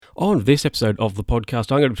On this episode of the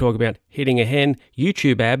podcast, I'm going to talk about hitting a hen,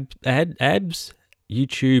 YouTube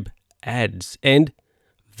YouTube ads, and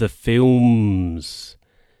the films.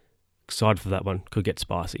 Excited for that one. Could get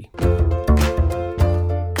spicy.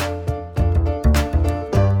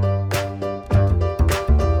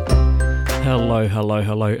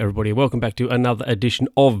 Hello, everybody. Welcome back to another edition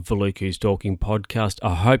of the Luke Who's Talking podcast.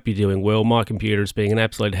 I hope you're doing well. My computer is being an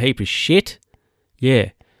absolute heap of shit. Yeah.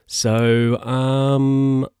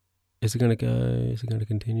 So, is it going to go? Is it going to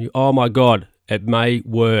continue? Oh my God, it may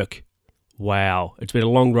work. Wow. It's been a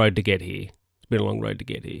long road to get here.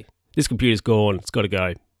 This computer's gone. It's got to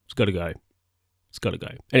go.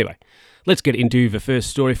 Anyway, let's get into the first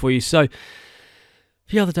story for you. So,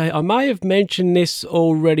 the other day, I may have mentioned this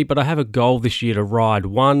already, but I have a goal this year to ride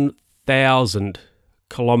 1,000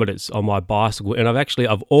 kilometres on my bicycle, and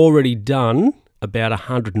I've already done about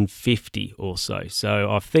 150 or so.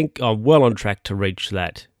 So I think I'm well on track to reach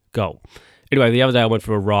that goal. Anyway, the other day I went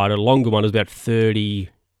for a ride, a longer one. It was about 30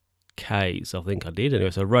 Ks, I think I did. Anyway,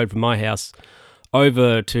 so I rode from my house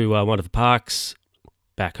over to one of the parks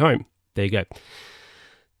back home. There you go.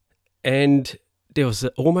 And there was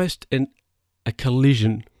almost a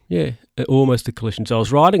collision. Yeah, almost a collision. So I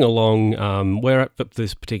was riding along where at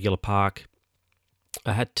this particular park.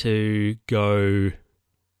 I had to go.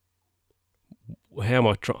 How am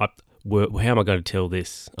I going to tell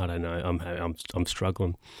this? I don't know. I'm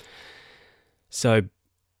struggling. So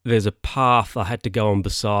there's a path I had to go on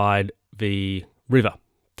beside the river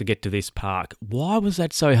to get to this park. Why was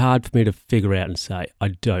that so hard for me to figure out and say? I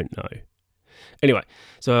don't know. Anyway,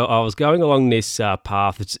 so I was going along this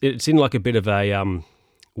path. It's in like a bit of a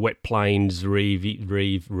wet plains reeves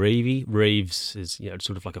is, you know,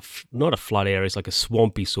 sort of like not a flood area. It's like a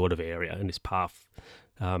swampy sort of area, and this path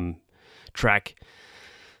track,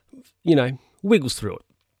 you know, wiggles through it.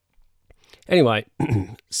 Anyway,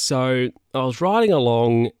 so I was riding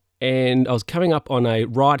along and I was coming up on a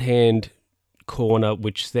right-hand corner,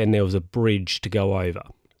 which then there was a bridge to go over.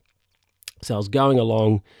 So I was going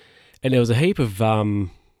along and there was a heap of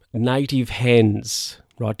native hens,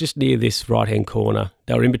 right, just near this right-hand corner.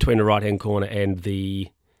 They were in between the right-hand corner and the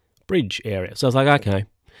bridge area. So I was like, okay,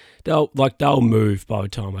 they'll move by the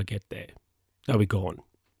time I get there. They'll be gone.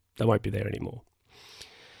 They won't be there anymore.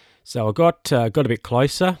 So I got a bit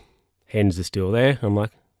closer. Hens are still there. I'm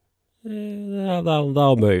like,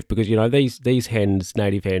 they'll move because, you know, these hens,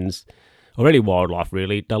 native hens, or any wildlife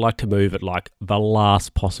really, they like to move at like the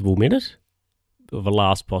last possible minute, or the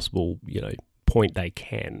last possible, you know, point they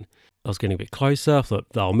can. I was getting a bit closer. I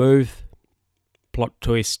thought they'll move. Plot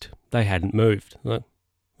twist, they hadn't moved. I'm like,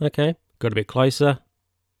 okay, got a bit closer.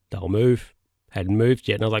 They'll move. Hadn't moved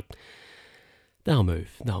yet. And I was like, They'll move.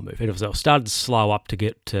 And so I started to slow up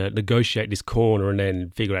to negotiate this corner and then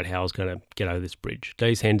figure out how I was going to get over this bridge.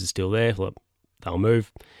 These hens are still there. Like, they'll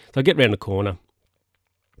move. So I get round the corner.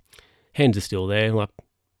 Hens are still there. Like,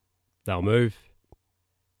 they'll move.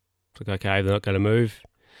 It's like, okay, they're not going to move.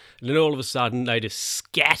 And then all of a sudden, they just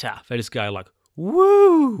scatter. They just go like,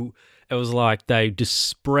 woo! It was like they just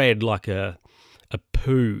spread like a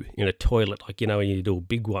poo in a toilet. Like, you know, when you do a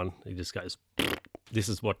big one, it just goes... This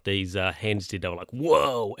is what these hens did. They were like,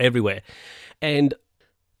 whoa, everywhere. And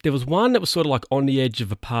there was one that was sort of like on the edge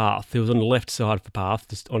of a path. It was on the left side of the path,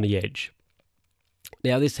 just on the edge.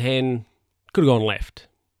 Now, this hen could have gone left,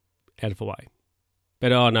 out of the way.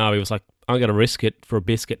 But, oh, no, he was like, I'm going to risk it for a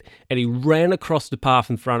biscuit. And he ran across the path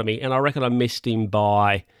in front of me, and I reckon I missed him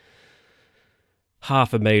by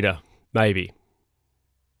half a metre, maybe.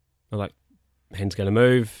 I was like, hen's going to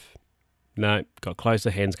move. No, got closer,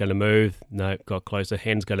 hen's going to move. No, got closer,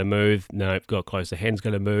 hen's going to move. No, got closer, hen's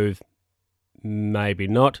going to move. Maybe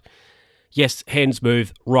not. Yes, hens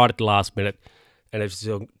move right at the last minute. And they've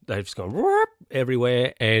just gone whoop,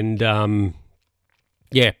 everywhere. And,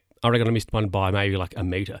 yeah, I reckon I missed one by maybe like a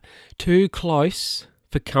metre. Too close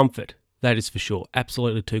for comfort, that is for sure.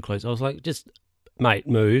 Absolutely too close. I was like, just, mate,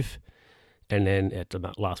 move. And then at the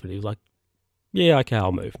last minute, he was like, yeah, okay,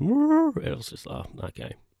 I'll move. It was just, oh,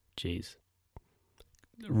 okay, jeez.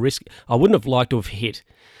 Risk. I wouldn't have liked to have hit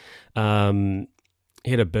a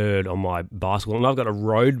bird on my bicycle, and I've got a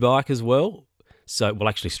road bike as well. So, well,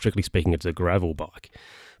 actually, strictly speaking, it's a gravel bike,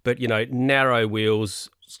 but you know, narrow wheels,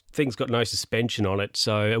 thing's got no suspension on it,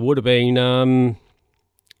 so it would have been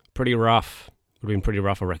pretty rough. Would have been pretty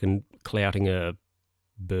rough, I reckon, clouting a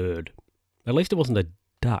bird. At least it wasn't a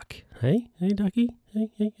duck. Hey, ducky.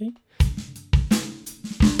 Hey.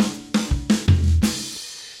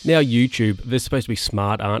 Now YouTube, they're supposed to be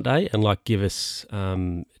smart, aren't they? And like give us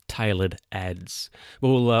tailored ads.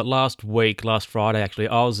 Well, last Friday actually,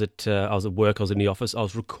 I was at work. I was in the office. I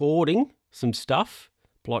was recording some stuff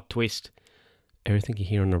plot twist, everything you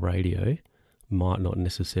hear on the radio might not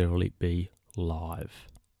necessarily be live.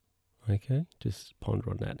 Okay, just ponder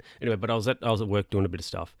on that. Anyway, but I was at work doing a bit of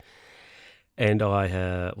stuff, and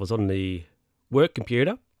I was on the work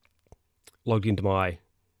computer, logged into my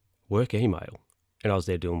work email, and I was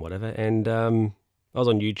there doing whatever, and I was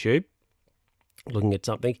on YouTube looking at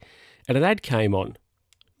something, and an ad came on.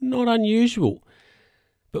 Not unusual,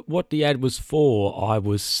 but what the ad was for, I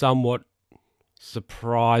was somewhat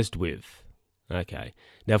surprised with. Okay,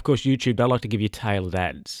 now of course YouTube, they like to give you tailored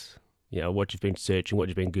ads. You know, what you've been searching, what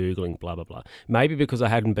you've been Googling, blah, blah, blah. Maybe because I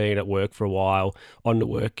hadn't been at work for a while, on the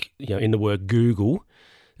work, in the work Google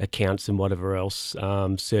accounts and whatever else,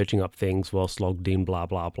 searching up things whilst logged in, blah,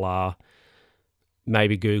 blah, blah.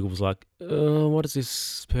 Maybe Google was like, what does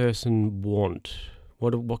this person want?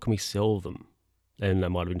 What can we sell them? And they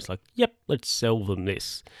might have been just like, yep, let's sell them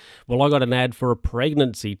this. Well, I got an ad for a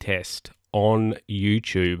pregnancy test on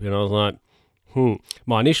YouTube. And I was like,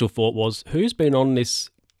 My initial thought was, who's been on this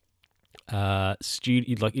on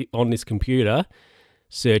this computer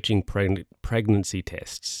searching pregnancy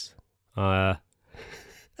tests?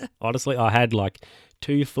 Honestly, I had like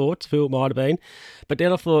two thoughts who it might have been, but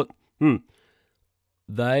then I thought,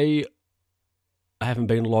 they haven't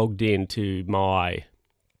been logged into my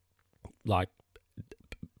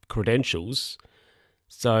credentials,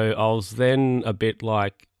 so I was then a bit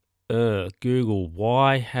like, Google,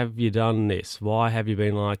 why have you done this? Why have you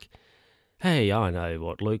been like, hey, I know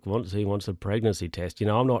what Luke wants. He wants a pregnancy test.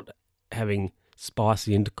 I'm not having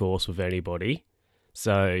spicy intercourse with anybody.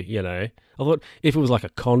 So, I thought if it was like a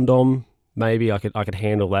condom, maybe I could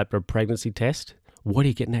handle that, but a pregnancy test? What are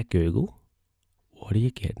you getting at, Google? What are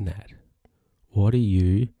you getting at? What are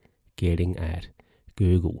you getting at,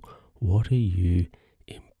 Google? What are you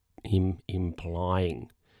implying?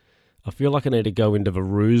 I feel like I need to go into the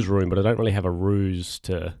ruse room, but I don't really have a ruse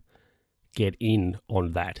to get in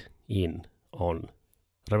on that. I don't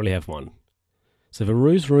really have one. So the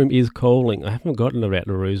ruse room is calling. I haven't gotten about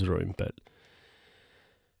the ruse room, but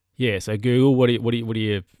yeah. So Google, what are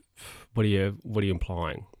you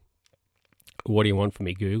implying? What do you want from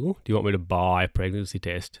me, Google? Do you want me to buy a pregnancy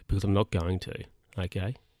test? Because I'm not going to.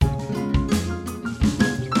 Okay.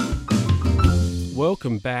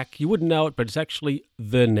 Welcome back. You wouldn't know it, but it's actually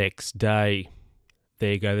the next day.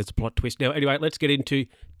 There you go. There's a plot twist. Now, anyway, let's get into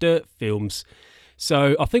the films.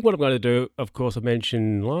 So I think what I'm going to do, of course, I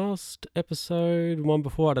mentioned last episode, one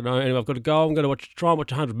before, I don't know. Anyway, I've got to go. I'm going to try and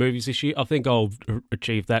watch 100 movies this year. I think I'll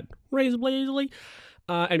achieve that reasonably easily.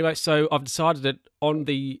 Anyway, so I've decided that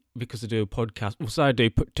because I do a podcast, so I do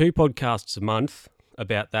 2 podcasts a month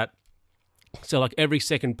about that. So like every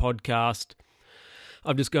second podcast,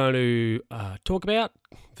 I'm just going to talk about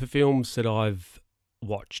the films that I've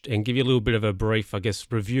watched and give you a little bit of a brief, I guess,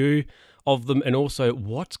 review of them and also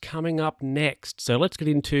what's coming up next. So let's get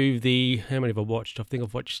into how many have I watched? I think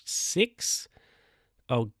I've watched 6.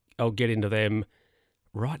 I'll get into them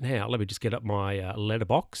right now. Let me just get up my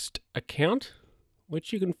Letterboxd account,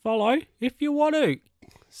 which you can follow if you want to.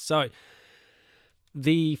 So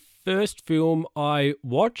the first film I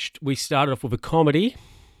watched, we started off with a comedy.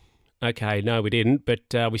 Okay, no, we didn't, but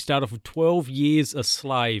we started off with 12 Years a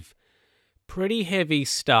Slave. Pretty heavy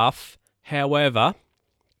stuff. However,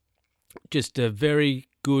 just a very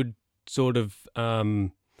good sort of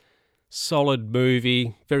solid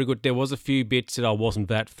movie. Very good. There was a few bits that I wasn't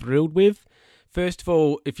that thrilled with. First of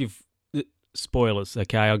all, spoilers,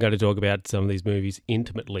 okay? I'm going to talk about some of these movies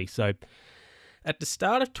intimately. So at the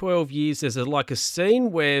start of 12 Years, there's a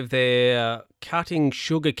scene where they're cutting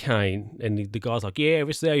sugar cane, and the guy's like, yeah,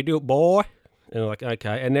 this is how you do it, boy. And I'm like,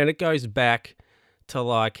 okay. And then it goes back to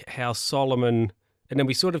like how Solomon, and then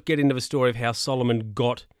we sort of get into the story of how Solomon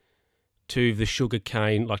got to the sugar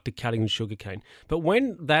cane, like to cutting the sugar cane. But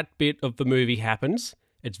when that bit of the movie happens,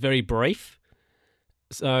 it's very brief.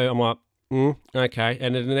 So I'm like, okay.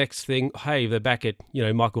 And then the next thing, hey, they're back at,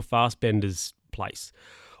 Michael Fassbender's place.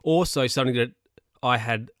 Also, something that I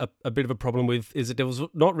had a bit of a problem with is that there was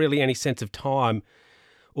not really any sense of time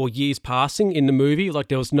or years passing in the movie. Like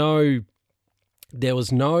there was no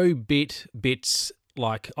bits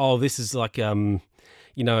like, oh, this is like a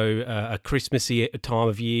Christmassy time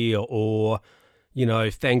of year or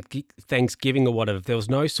Thanksgiving or whatever. There was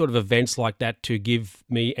no sort of events like that to give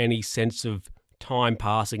me any sense of time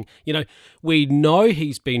passing. We know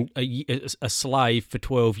he's been a slave for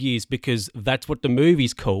 12 years because that's what the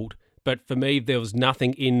movie's called. But for me, there was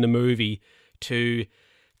nothing in the movie to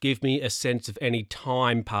give me a sense of any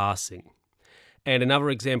time passing. And another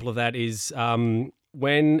example of that is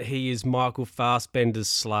when he is Michael Fassbender's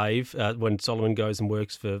slave, when Solomon goes and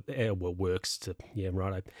works for, Edwin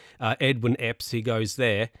Epps, he goes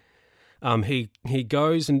there. He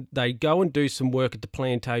goes and they go and do some work at the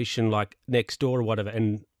plantation, like next door or whatever.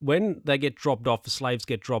 And when they get dropped off, the slaves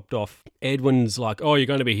get dropped off. Edwin's like, "Oh, you're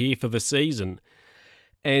going to be here for the season."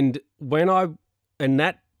 And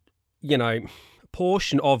that,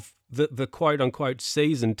 portion of the quote unquote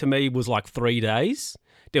season to me was like 3 days.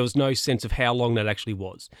 There was no sense of how long that actually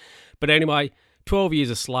was. But anyway, 12 Years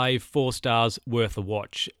a Slave, 4 stars, worth a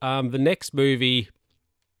watch. The next movie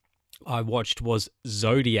I watched was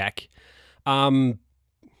Zodiac. Once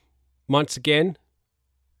again,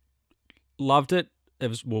 loved it.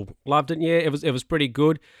 Loved it. Yeah, it was pretty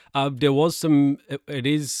good. There was some.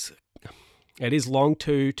 It is long,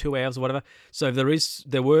 2 hours or whatever. So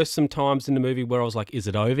there were some times in the movie where I was like, is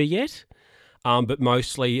it over yet? But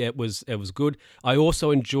mostly it was good. I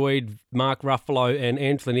also enjoyed Mark Ruffalo and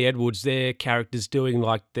Anthony Edwards, their characters doing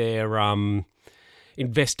like their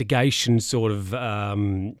investigation sort of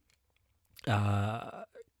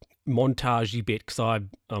montagey bit, because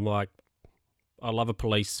I'm like, I love a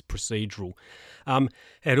police procedural. And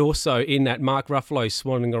also in that, Mark Ruffalo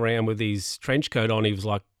swanning around with his trench coat on, he was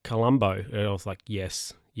like Columbo, and I was like,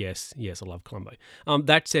 yes, I love Columbo.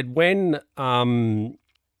 That said, when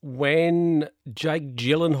Jake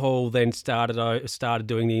Gyllenhaal then started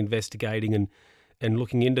doing the investigating and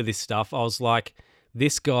looking into this stuff, I was like,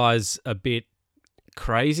 this guy's a bit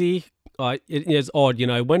crazy. It's odd,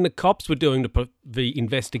 when the cops were doing the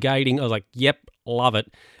investigating, I was like, yep, love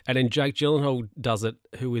it. And then Jake Gyllenhaal does it,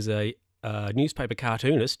 who is a newspaper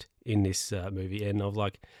cartoonist in this movie, and I was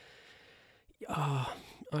like, oh,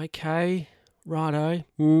 okay, righto.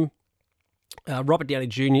 Robert Downey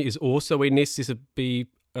Jr. is also in this. This would be,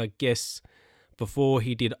 I guess, before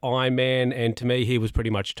he did Iron Man, and to me, he was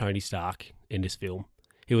pretty much Tony Stark in this film.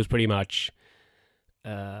 He was pretty much,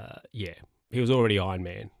 he was already Iron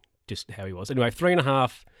Man, just how he was. Anyway,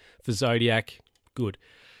 3.5 for Zodiac, good.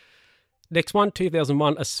 Next one,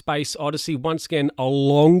 2001, A Space Odyssey. Once again, a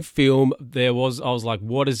long film. I was like,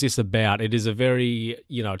 what is this about? It is a very,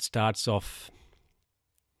 it starts off,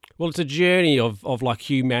 well, it's a journey of like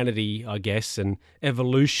humanity, I guess, and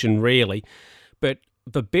evolution, really. But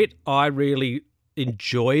the bit I really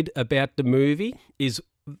enjoyed about the movie is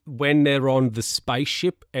when they're on the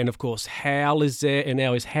spaceship, and of course Hal is there, and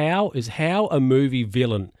now is Hal a movie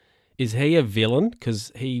villain? Is he a villain?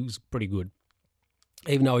 Because he was pretty good.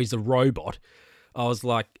 Even though he's a robot, I was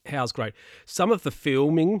like, Hal's great. Some of the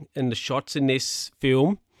filming and the shots in this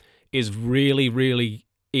film is really, really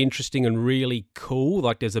interesting and really cool.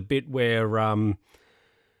 Like there's a bit where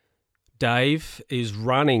Dave is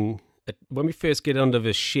running. When we first get onto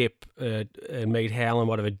the ship and meet Hal and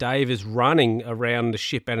whatever, Dave is running around the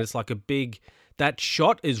ship, and it's like that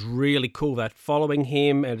shot is really cool. That following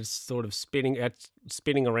him, and it's sort of spinning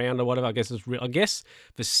around or whatever. I guess I guess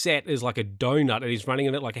the set is like a donut, and he's running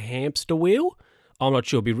in it like a hamster wheel. I'm not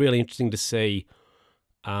sure. It'd be really interesting to see,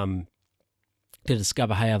 to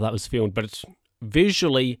discover how that was filmed. But it's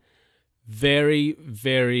visually very,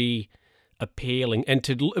 very appealing, and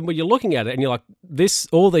when you're looking at it, and you're like,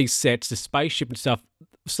 all these sets, the spaceship and stuff,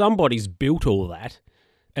 somebody's built all that,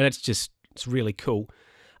 and it's really cool.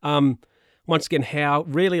 Once again, Hal,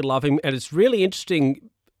 really love him, and it's really interesting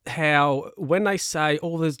how when they say,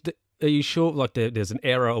 are you sure, like there's an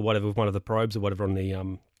error or whatever with one of the probes or whatever on the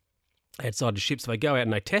outside the ship, so they go out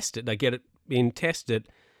and they test it, they get it in, test it,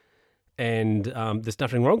 and there's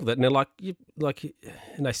nothing wrong with it, and they're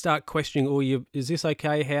and they start questioning, is this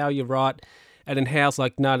okay, Hal, you're right, and then Hal's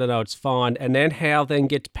like, no, it's fine, and then Hal then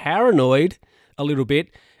gets paranoid a little bit,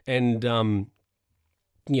 and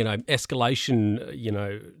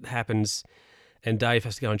escalation, happens, and Dave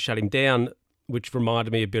has to go and shut him down, which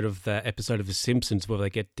reminded me a bit of the episode of The Simpsons where they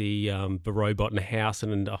get the robot in the house,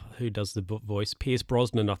 and who does the voice? Pierce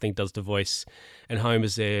Brosnan, I think, does the voice, and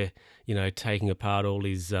Homer's there, taking apart all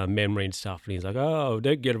his memory and stuff, and he's like, oh,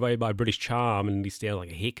 don't get away by British charm, and he's down like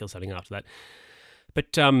a hick or something after that.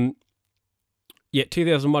 But,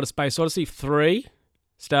 2001: A Space Odyssey, 3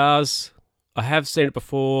 stars. I have seen it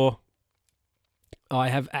before. I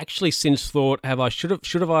have actually since thought, should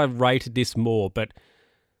have I rated this more? But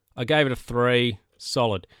I gave it a 3,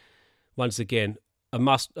 solid. Once again,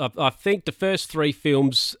 I think the first 3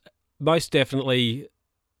 films, most definitely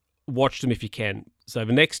watch them if you can. So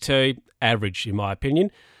the next 2, average in my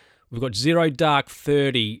opinion. We've got Zero Dark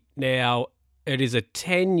 30. Now, it is a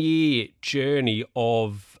 10-year journey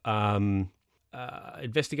of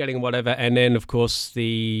investigating and whatever, and then of course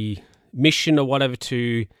the mission or whatever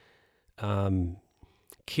to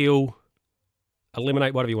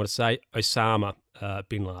eliminate, whatever you want to say, Osama,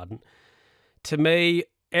 Bin Laden. To me,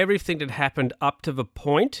 everything that happened up to the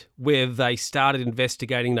point where they started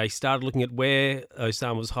investigating, they started looking at where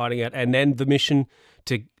Osama was hiding at, and then the mission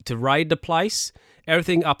to raid the place,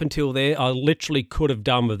 everything up until there, I literally could have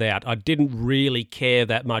done without. I didn't really care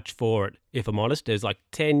that much for it, if I'm honest. There's like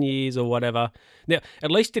 10 years or whatever. Now,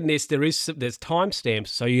 at least in this, there's timestamps,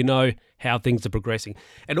 so you know how things are progressing.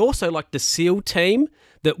 And also, like the SEAL team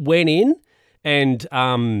that went in, and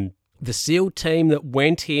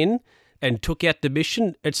and took out the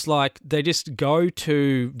mission, it's like they just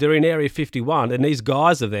they're in Area 51 and these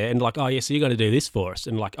guys are there and like, oh yeah, so you're going to do this for us.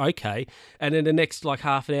 And like, okay. And then the next like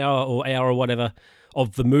half an hour or whatever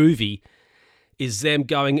of the movie is them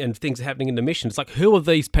going and things are happening in the mission. It's like, who are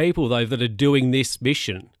these people though that are doing this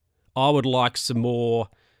mission? I would like some more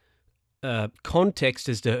context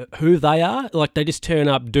as to who they are. Like they just turn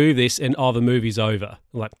up, do this, and the movie's over.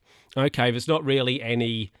 Like, okay, there's not really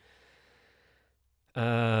any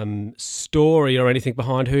story or anything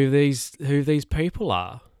behind who these people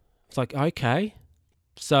are. It's like, okay.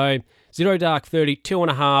 So Zero Dark 30,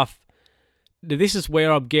 2.5. This is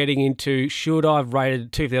where I'm getting into, should I have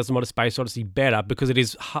rated 2000 Modern Space Odyssey better? Because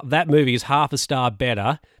that movie is half a star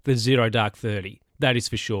better than Zero Dark 30. That is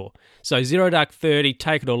for sure. So Zero Dark 30,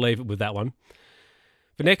 take it or leave it with that one.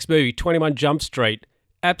 The next movie, 21 Jump Street,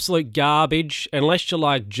 absolute garbage. Unless you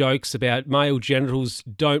like jokes about male genitals,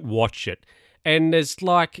 don't watch it. And they're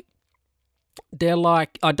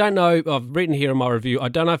like, I don't know, I've written here in my review, I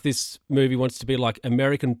don't know if this movie wants to be like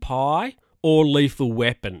American Pie or Lethal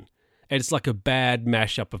Weapon. And it's like a bad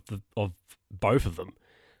mashup of both of them.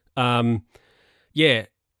 Yeah,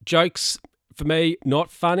 jokes for me,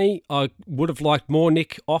 not funny. I would have liked more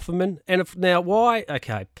Nick Offerman. And now why?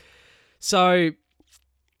 Okay. So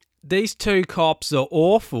these two cops are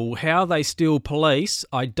awful. How they still police,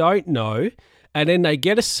 I don't know. And then they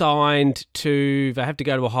get assigned they have to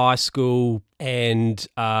go to a high school and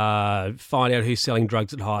find out who's selling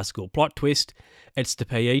drugs at high school. Plot twist, it's the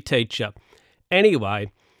PE teacher.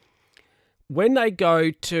 Anyway, when they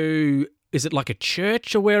go to, is it like a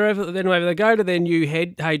church or wherever? Then they go to their new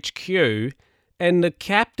head HQ and the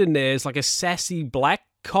captain there is like a sassy black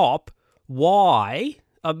cop. Why?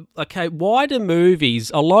 Okay, why do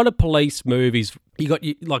movies, a lot of police movies, you got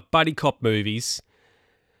like buddy cop movies,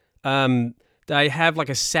 they have like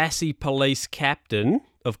a sassy police captain,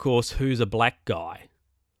 of course, who's a black guy.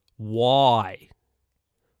 Why?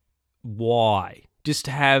 Just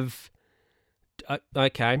have...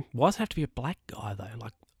 okay, why does it have to be a black guy, though?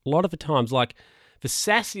 Like, a lot of the times, like, the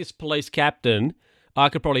sassiest police captain I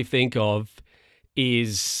could probably think of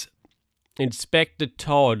is Inspector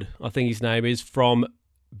Todd, I think his name is, from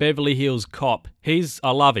Beverly Hills Cop.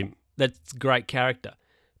 I love him. That's a great character.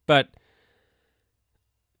 But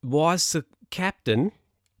why is the captain,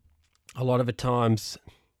 a lot of the times,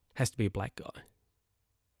 has to be a black guy?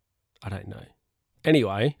 I don't know.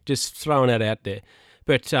 Anyway, just throwing that out there.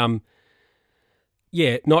 But,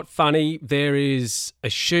 yeah, not funny. There is a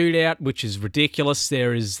shootout, which is ridiculous.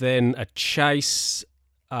 There is then a chase,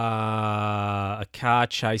 a car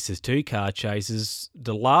chase. There's two car chases.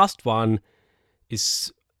 The last one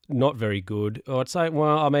is not very good. I'd say,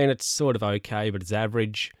 well, I mean, it's sort of okay, but it's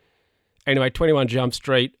average. Anyway, 21 Jump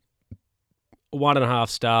Street, 1.5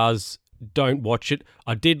 stars. Don't watch it.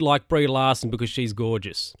 I did like Brie Larson because she's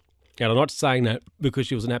gorgeous. And I'm not saying that because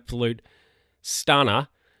she was an absolute stunner.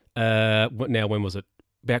 Now, when was it?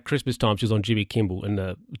 About Christmas time, she was on Jimmy Kimmel,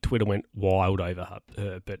 and Twitter went wild over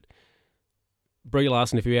her. But Brie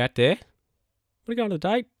Larson, if you're out there, want to go on a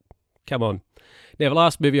date? Come on. Now, the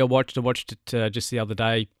last movie I watched it just the other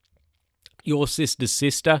day. Your Sister's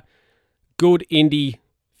Sister. Good indie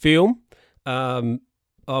film. I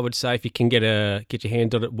would say if you can get your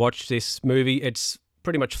hands on it, watch this movie. It's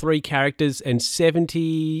pretty much 3 characters, and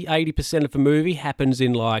 70-80% of the movie happens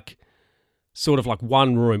in like sort of like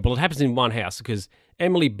one room. Well, it happens in one house because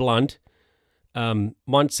Emily Blunt,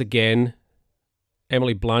 once again,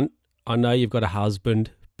 Emily Blunt, I know you've got a husband,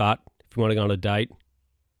 but if you want to go on a date,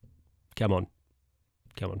 come on,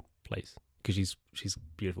 please, because she's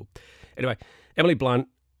beautiful. Anyway, Emily Blunt,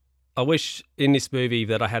 I wish in this movie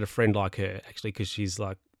that I had a friend like her, actually, because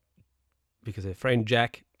her friend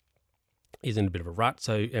Jack is in a bit of a rut.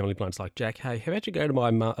 So Emily Blunt's like, Jack, hey, how about you go to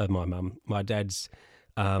my dad's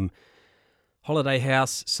holiday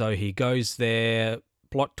house? So he goes there.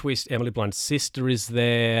 Plot twist, Emily Blunt's sister is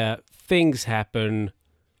there. Things happen,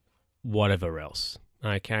 whatever else.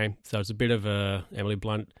 Okay, so it's a bit of a Emily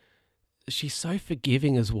Blunt. She's so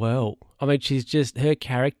forgiving as well. I mean, she's just, her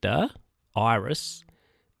character, Iris,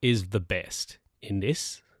 is the best in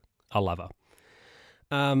this. I love her.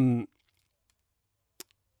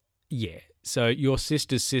 Yeah, So Your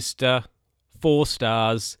Sister's Sister, 4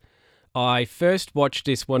 stars. I first watched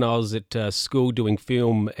this when I was at school doing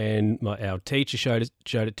film, and our teacher showed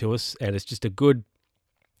it to us, and it's just a good,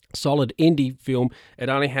 solid indie film. It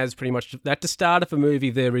only has pretty much at the start of a movie.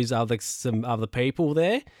 There is some other people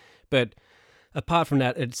there, but apart from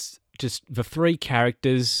that, it's just the 3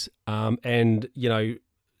 characters, and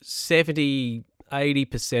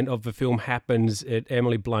 70-80% of the film happens at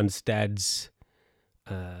Emily Blunt's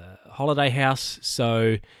holiday house.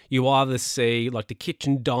 So you either see like the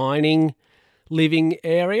kitchen dining living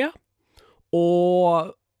area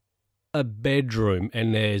or a bedroom,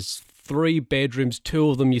 and there's 3 bedrooms. 2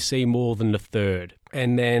 of them you see more than the third.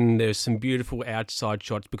 And then there's some beautiful outside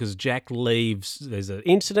shots because Jack leaves. There's an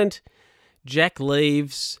incident. Jack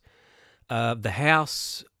leaves the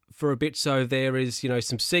house for a bit, so there is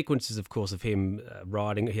some sequences, of course, of him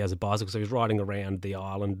riding. He has a bicycle, so he's riding around the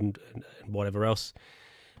island and whatever else.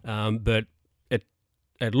 But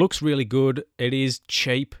it looks really good. It is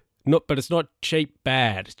cheap, but it's not cheap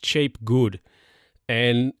bad. It's cheap good,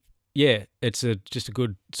 and yeah, it's just a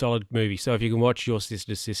good solid movie. So if you can watch Your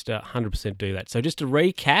Sister's Sister, 100% do that. So just to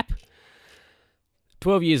recap,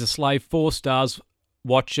 12 Years a Slave, 4 stars.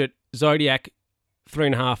 Watch it. Zodiac,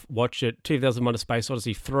 3.5, watch it. 2001: A Space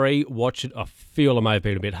Odyssey, 3, watch it. I feel I may have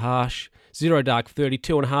been a bit harsh. Zero Dark 30,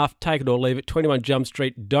 2.5, take it or leave it. 21 Jump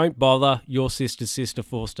Street, don't bother. Your Sister's Sister,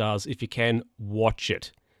 4 stars. If you can, watch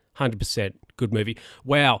it. 100% good movie.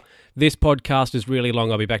 Wow, this podcast is really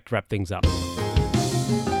long. I'll be back to wrap things up.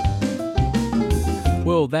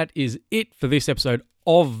 Well, that is it for this episode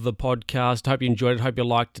of the podcast. Hope you enjoyed it. Hope you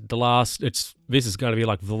liked it. This is going to be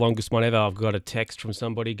like the longest one ever. I've got a text from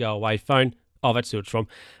somebody. Go away, phone. Oh, that's who it's from.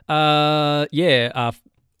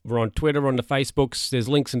 We're on Twitter, on the Facebooks. There's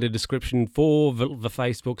links in the description for the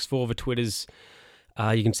Facebooks, for the Twitters.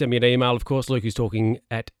 You can send me an email, of course,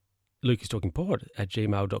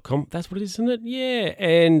 lucastalkingpod@gmail.com. That's what it is, isn't it? Yeah.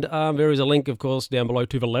 And there is a link, of course, down below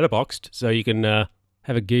to the Letterboxd, so you can have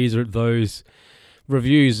a geezer at those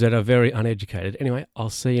reviews that are very uneducated. Anyway, I'll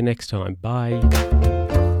see you next time. Bye.